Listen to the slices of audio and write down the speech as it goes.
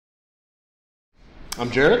I'm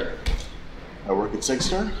Jared. I work at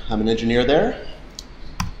Sigstr. I'm an engineer there.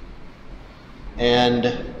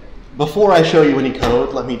 And before I show you any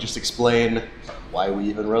code, let me just explain why we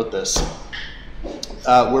even wrote this.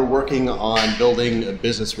 We're working on building a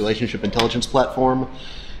business relationship intelligence platform,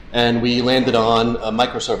 and we landed on a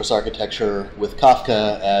microservice architecture with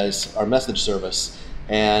Kafka as our message service,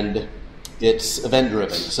 and it's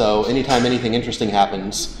event-driven. So anytime anything interesting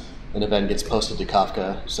happens, an event gets posted to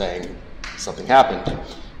Kafka saying something happened,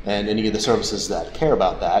 and any of the services that care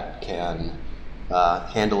about that can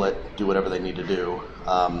handle it, do whatever they need to do.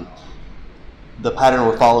 The pattern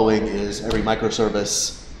we're following is every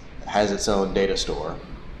microservice has its own data store.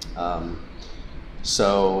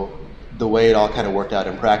 So the way it all kind of worked out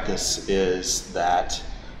in practice is that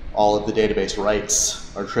all of the database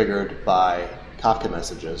writes are triggered by Kafka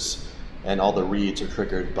messages, and all the reads are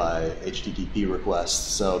triggered by HTTP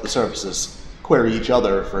requests. So the services query each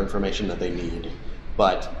other for information that they need,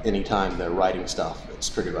 but anytime they're writing stuff, it's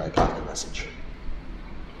triggered by a Kafka message.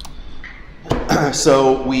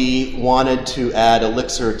 So we wanted to add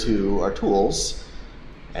Elixir to our tools,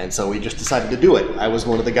 and so we just decided to do it. I was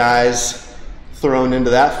one of the guys thrown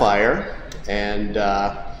into that fire, and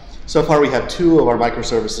so far we have 2 of our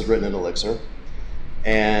microservices written in Elixir,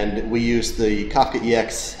 and we use the Kafka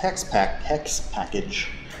EX hex package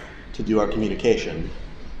to do our communication.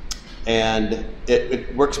 And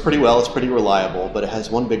it works pretty well, it's pretty reliable, but it has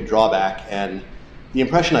one big drawback, and the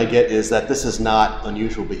impression I get is that this is not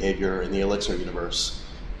unusual behavior in the Elixir universe,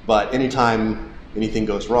 but anytime anything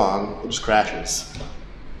goes wrong, it just crashes.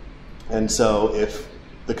 And so if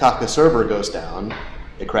the Kafka server goes down,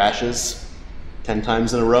 it crashes 10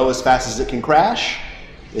 times in a row as fast as it can crash,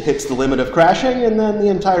 it hits the limit of crashing, and then the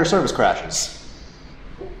entire service crashes,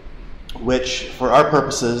 which for our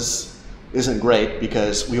purposes isn't great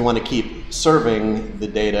because we want to keep serving the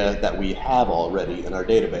data that we have already in our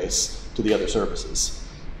database to the other services.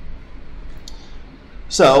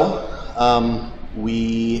 So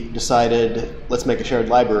we decided, let's make a shared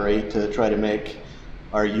library to try to make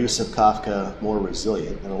our use of Kafka more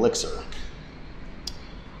resilient in Elixir.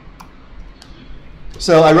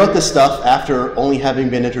 So I wrote this stuff after only having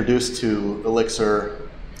been introduced to Elixir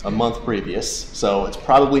a month previous, so it's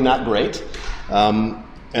probably not great.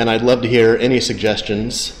 And I'd love to hear any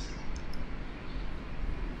suggestions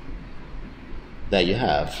that you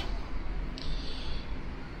have.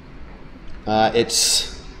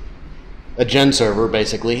 It's a gen server,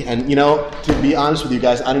 basically. And you know, to be honest with you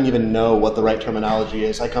guys, I don't even know what the right terminology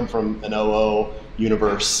is. I come from an OO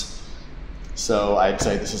universe, so I'd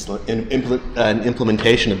say this is an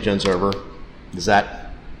implementation of gen server. Is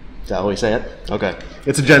that how we say it? Okay,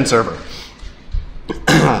 it's a gen server.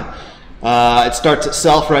 It starts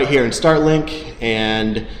itself right here in StartLink,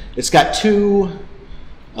 and it's got 2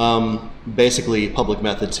 basically public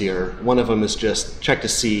methods here. One of them is just check to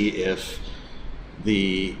see if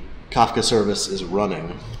the Kafka service is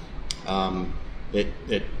running.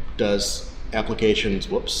 It does applications,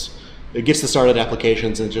 whoops. It gets the started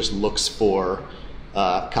applications and just looks for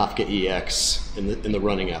Kafka EX in the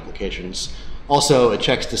running applications. Also, it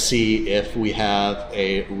checks to see if we have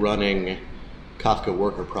a running Kafka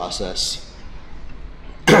worker process.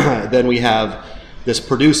 Then we have this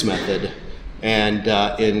produce method, and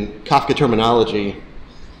in Kafka terminology,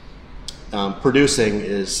 producing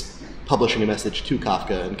is publishing a message to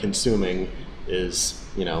Kafka, and consuming is,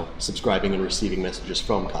 you know, subscribing and receiving messages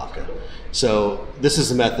from Kafka. So this is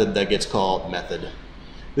a method that gets called method.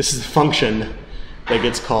 This is a function that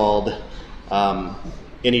gets called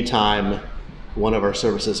anytime one of our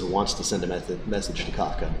services wants to send a message to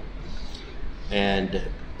Kafka. And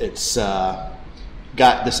it's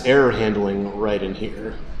got this error handling right in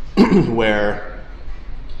here, where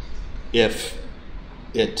if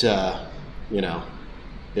it, you know,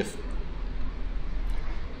 if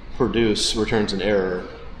produce returns an error,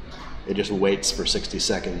 it just waits for 60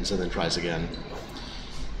 seconds and then tries again.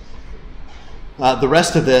 The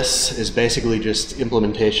rest of this is basically just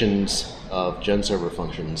implementations of gen server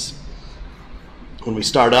functions. When we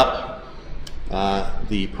start up,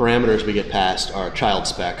 the parameters we get passed are child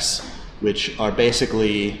specs, which are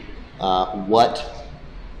basically what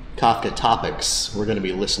Kafka topics we're going to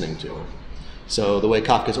be listening to. So the way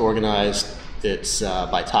Kafka is organized, it's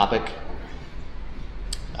by topic.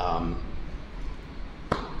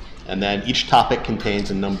 And then each topic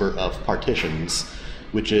contains a number of partitions,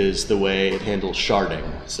 which is the way it handles sharding.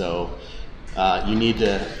 So you need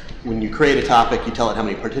to, when you create a topic, you tell it how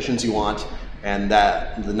many partitions you want, and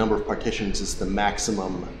that the number of partitions is the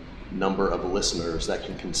maximum number of listeners that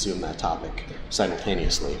can consume that topic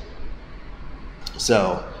simultaneously.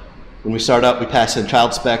 So When we start up, we pass in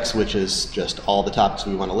child specs, which is just all the topics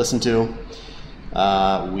we want to listen to.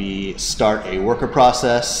 We start a worker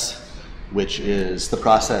process, which is the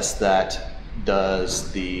process that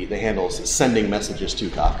does that handles sending messages to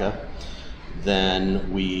Kafka.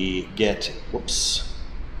 Then we get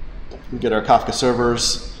our Kafka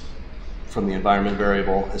servers from the environment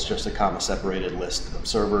variable. It's just a comma-separated list of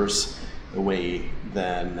servers. And we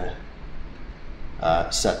then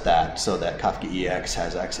set that so that Kafka EX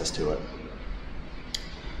has access to it.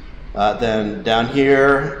 Then down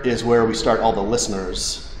here is where we start all the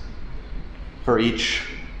listeners. For each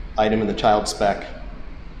item in the child spec,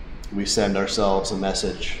 we send ourselves a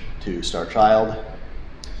message to start child,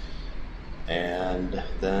 and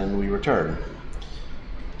then we return.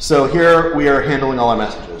 So here we are handling all our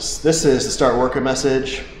messages. This is the start worker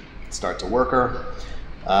message. It starts a worker.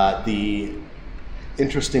 The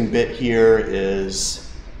interesting bit here is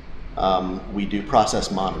we do process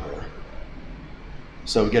monitor.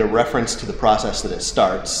 So we get a reference to the process that it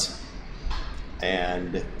starts,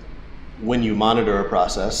 and when you monitor a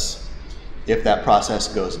process, if that process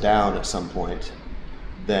goes down at some point,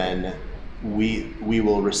 then we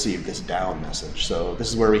will receive this down message. So this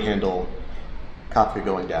is where we handle Kafka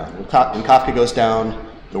going down. When Kafka goes down,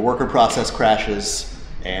 the worker process crashes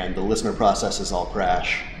and the listener processes all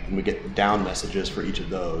crash, and we get down messages for each of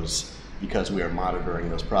those because we are monitoring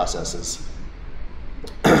those processes.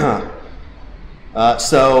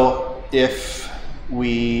 So if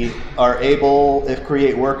we are able, if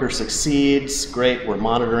create worker succeeds, great, we're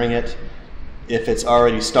monitoring it. If it's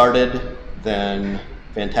already started, then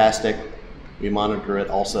fantastic, we monitor it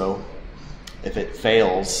also. If it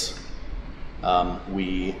fails,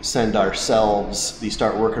 we send ourselves the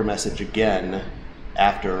start worker message again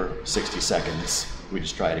after 60 seconds. We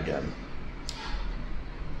just try it again.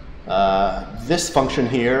 This function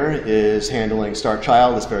here is handling start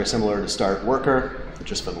child. It's very similar to start worker,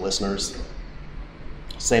 just for the listeners.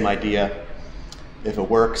 Same idea. If it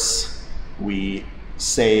works, we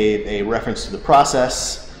save a reference to the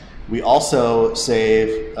process. We also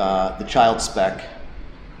save the child spec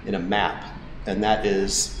in a map, and that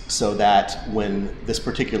is so that when this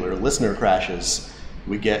particular listener crashes,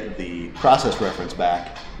 we get the process reference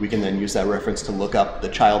back. We can then use that reference to look up the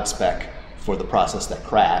child spec for the process that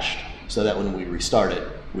crashed, so that when we restart it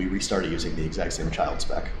using the exact same child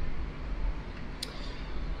spec.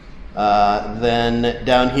 Then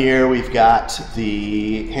down here we've got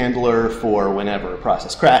the handler for whenever a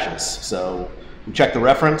process crashes. So we check the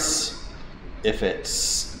reference. If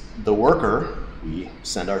it's the worker, we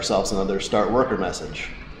send ourselves another start worker message.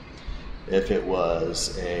 If it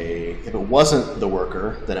wasn't the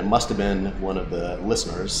worker, then it must have been one of the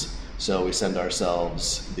listeners. So we send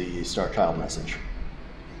ourselves the start child message.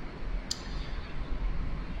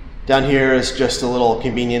 Down here is just a little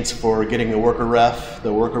convenience for getting the worker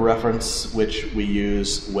reference, which we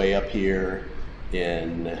use way up here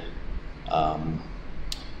in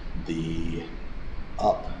the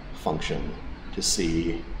up function to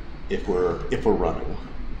see if we're running.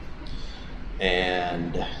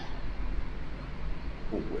 And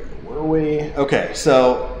where were we? Okay,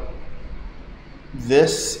 so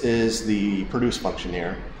this is the produce function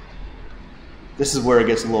here. This is where it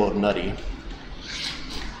gets a little nutty.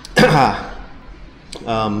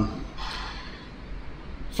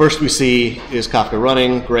 First we see is Kafka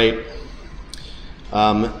running, great.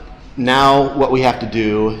 Now what we have to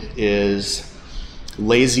do is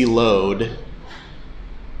lazy load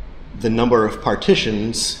the number of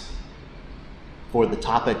partitions for the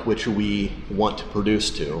topic which we want to produce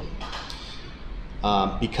to.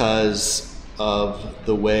 Because of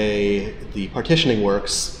the way the partitioning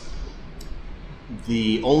works,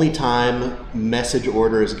 the only time message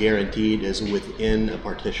order is guaranteed is within a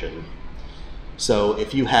partition. So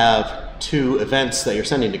if you have two events that you're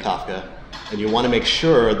sending to Kafka, and you want to make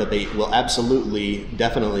sure that they will absolutely,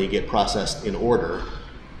 definitely get processed in order,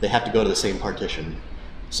 they have to go to the same partition.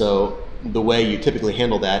 So the way you typically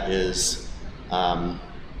handle that is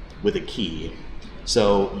with a key.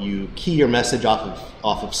 So you key your message off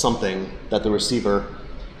of something that the receiver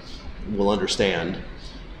will understand,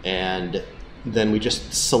 and then we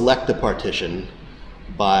just select the partition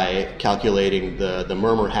by calculating the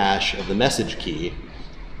murmur hash of the message key,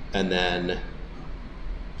 and then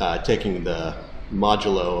taking the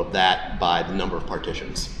modulo of that by the number of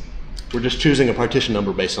partitions. We're just choosing a partition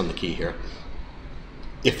number based on the key here.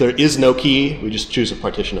 If there is no key, we just choose a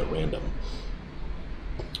partition at random.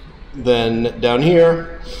 Then down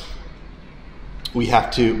here, we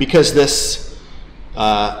have to, because this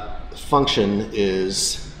function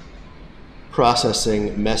is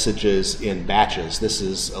processing messages in batches, this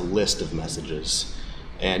is a list of messages,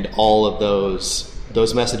 and all of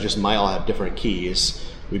those messages might all have different keys.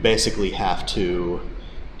 We basically have to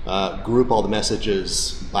group all the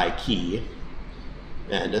messages by key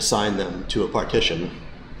and assign them to a partition,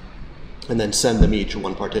 and then send them each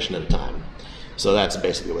one partition at a time. So that's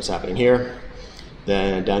basically what's happening here.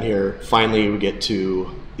 Then down here, finally we get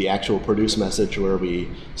to the actual produce message where we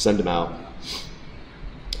send them out.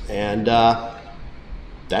 And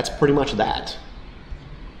that's pretty much that.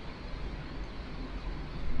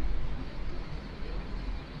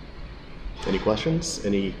 Any questions?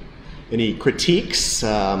 Any critiques?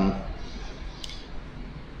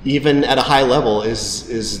 Even at a high level,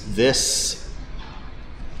 is this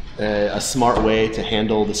a smart way to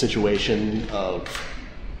handle the situation of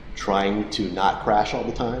trying to not crash all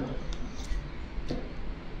the time?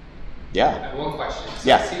 Yeah. I have one question. So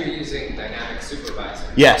Yeah. I see you're using dynamic supervisor.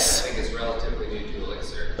 Yes. I think is relatively new to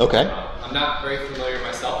Elixir. Okay. I'm not very familiar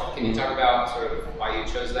myself. Can you talk about sort of why you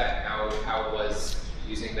chose that and how it was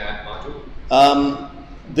using that module?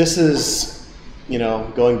 This is,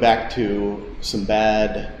 going back to some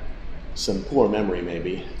poor memory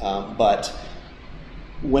maybe, but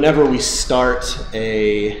whenever we start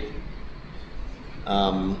each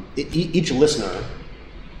listener,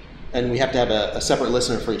 and we have to have a separate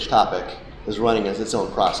listener for each topic, is running as its own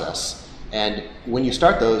process. And when you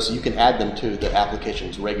start those, you can add them to the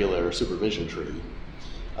application's regular supervision tree.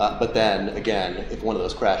 But then, again, if one of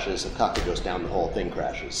those crashes, if Kafka goes down, the whole thing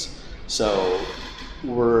crashes. So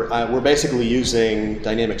we're basically using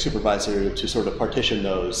dynamic supervisor to sort of partition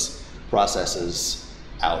those processes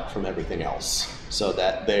out from everything else, so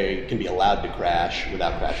that they can be allowed to crash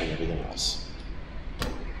without crashing everything else.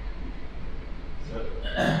 So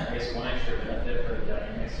I guess one extra benefit for the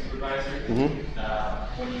dynamic supervisor,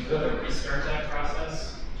 when you go to restart that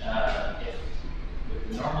process, if with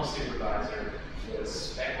the normal supervisor, the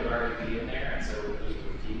spec would already be in there, and so it would be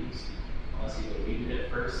refused unless you deleted it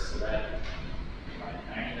first, so that like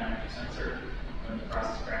 99% certain when the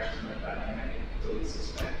process crashes in the dynamic, it deletes the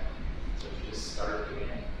spec. So if you just start it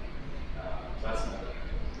again, so that's another.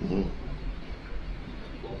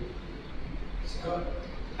 So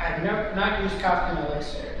I've not used Kafka in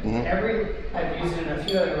Elixir. I've used it in a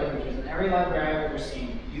few other languages, and every library I've ever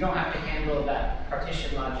seen, you don't have to handle that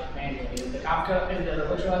partition logic manually. Is the Kafka in the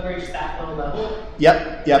Elixir library just that low level?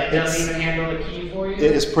 Yep. It doesn't even handle the key for you? It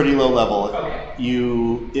is pretty low level. Okay.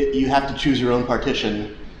 You have to choose your own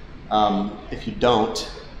partition. If you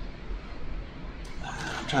don't,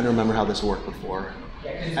 I'm trying to remember how this worked before.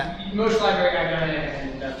 Yeah, because most library I've done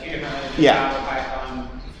it in a few different languages, Yeah. Java, Python,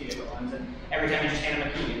 a few different ones, and every time you just hand them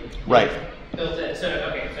a key. Right. So it's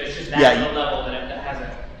just that low level that it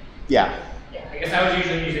hasn't. Yeah. Yeah, I guess I was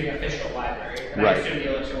usually using official library, and Right. I assume the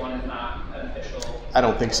Elixir one is not an official. I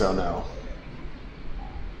don't think so, no.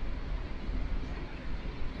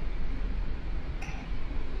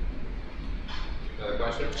 Another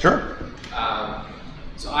question? Sure.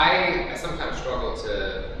 So I sometimes struggle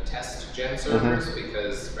to test gen servers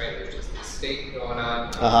because there's just this state going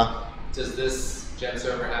on. Does this gen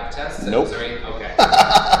server have tests? Nope. Is there any, okay.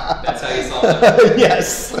 That's how you solve that.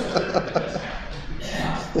 Yes.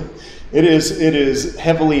 It is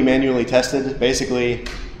heavily manually tested. Basically,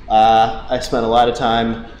 I spent a lot of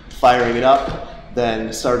time firing it up,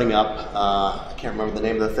 then starting up. I can't remember the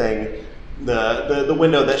name of the thing. The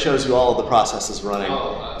window that shows you all of the processes running.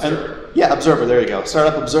 Oh, Observer. Observer, there you go. Start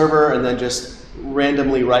up Observer and then just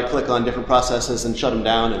randomly right click on different processes and shut them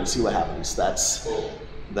down and see what happens.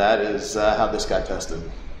 That is how this got tested.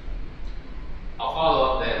 I'll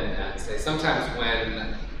follow up then and say sometimes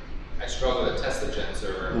when I struggle to test the gen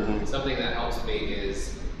server, something that helps me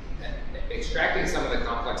is extracting some of the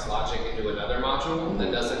complex logic into another module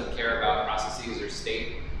that doesn't care about processes or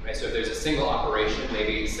state. Right? So if there's a single operation,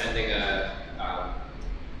 maybe sending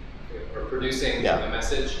or producing a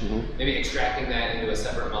message, maybe extracting that into a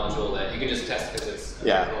separate module that you can just test because it's a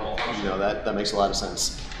normal function. That makes a lot of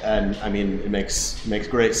sense. And I mean, it makes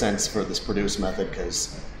great sense for this produce method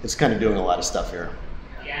because it's kind of doing a lot of stuff here.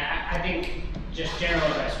 Yeah, I think just general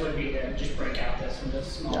advice would be to just break out this into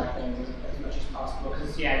smaller things as much as possible.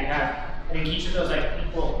 Because you have, I think each of those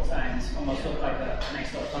equal signs almost look like a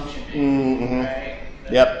nice little function, right?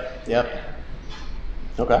 Yep.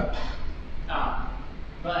 Okay.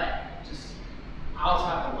 But I'll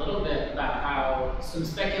talk a little bit about some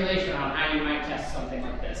speculation on how you might test something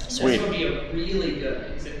like this. Sweet. This would be a really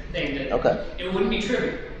good thing to. It wouldn't be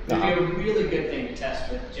trivial. It would be a really good thing to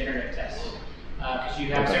test with generative testing. Because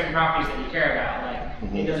you have certain properties that you care about, like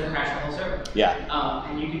it doesn't crash the whole server. Yeah.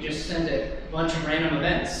 And you can just send it a bunch of random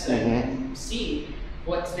events and see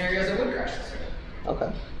what scenarios it would crash the server.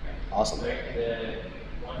 Okay. Awesome. The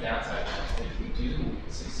one downside is if you do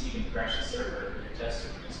succeed and crash the server, your tester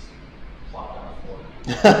will just plop on the floor.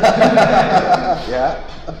 Yeah.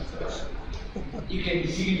 You can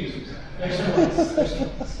use them. There's some ways. There's some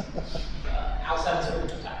ways. Outside server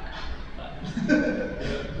attack.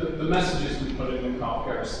 The messages we put in Kafka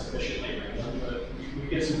are sufficiently random, but we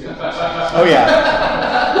get some good touchdowns. Oh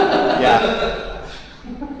yeah. Yeah.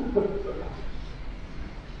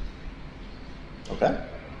 Okay.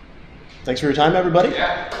 Thanks for your time, everybody.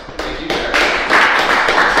 Yeah.